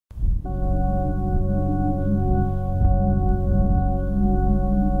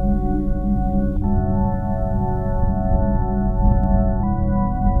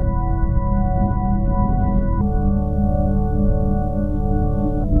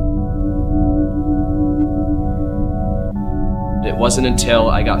wasn't until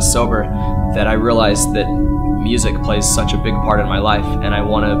I got sober that I realized that music plays such a big part in my life, and I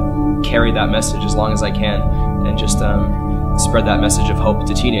want to carry that message as long as I can, and just spread that message of hope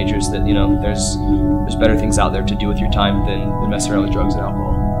to teenagers that, you know, there's better things out there to do with your time than messing around with drugs and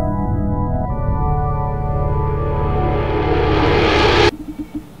alcohol.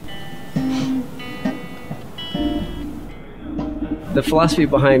 The philosophy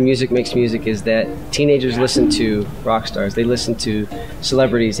behind Music Makes Music is that teenagers listen to rock stars, they listen to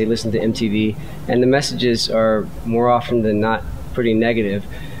celebrities, they listen to MTV, and the messages are more often than not pretty negative.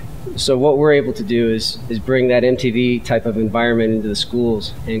 So what we're able to do is bring that MTV type of environment into the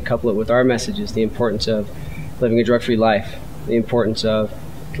schools and couple it with our messages, the importance of living a drug-free life, the importance of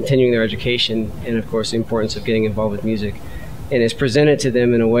continuing their education, and of course the importance of getting involved with music. And it's presented to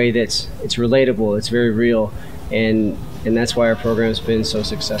them in a way it's relatable, it's very real, and that's why our program's been so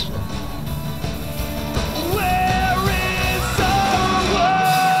successful.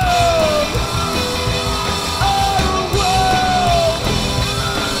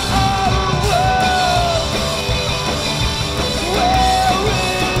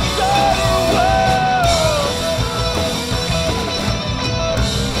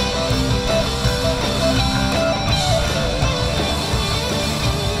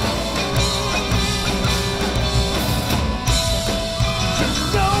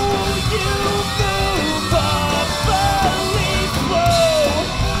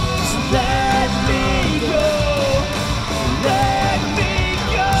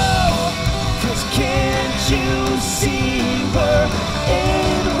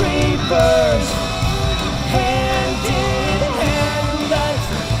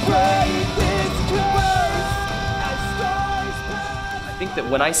 I think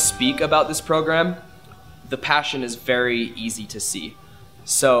that when I speak about this program, the passion is very easy to see.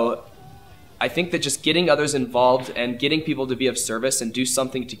 So I think that just getting others involved and getting people to be of service and do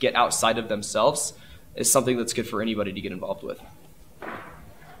something to get outside of themselves is something that's good for anybody to get involved with.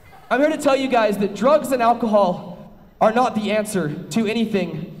 I'm here to tell you guys that drugs and alcohol are not the answer to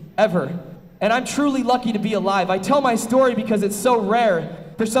anything ever. And I'm truly lucky to be alive. I tell my story because it's so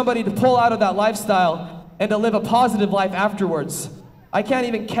rare for somebody to pull out of that lifestyle and to live a positive life afterwards. I can't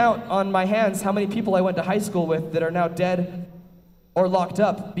even count on my hands how many people I went to high school with that are now dead or locked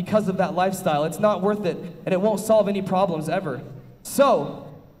up because of that lifestyle. It's not worth it, and it won't solve any problems ever.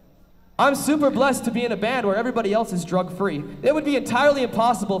 So, I'm super blessed to be in a band where everybody else is drug-free. It would be entirely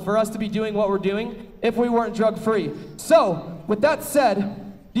impossible for us to be doing what we're doing if we weren't drug-free. So, with that said,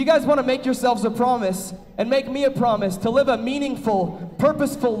 do you guys want to make yourselves a promise and make me a promise to live a meaningful,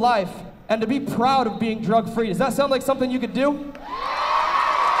 purposeful life and to be proud of being drug-free? Does that sound like something you could do?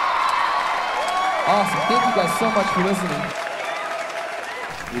 Awesome. Thank you guys so much for listening.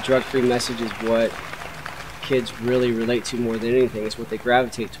 The drug-free message is what kids really relate to more than anything. It's what they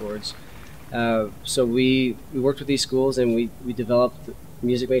gravitate towards. So we worked with these schools and we developed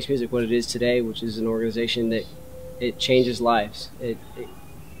Music Makes Music, what it is today, which is an organization that it changes lives. It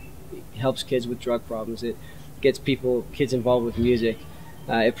helps kids with drug problems. It gets kids involved with music.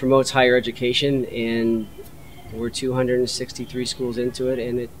 It promotes higher education, and we're 263 schools into it,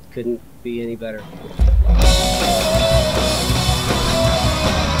 and it couldn't be any better.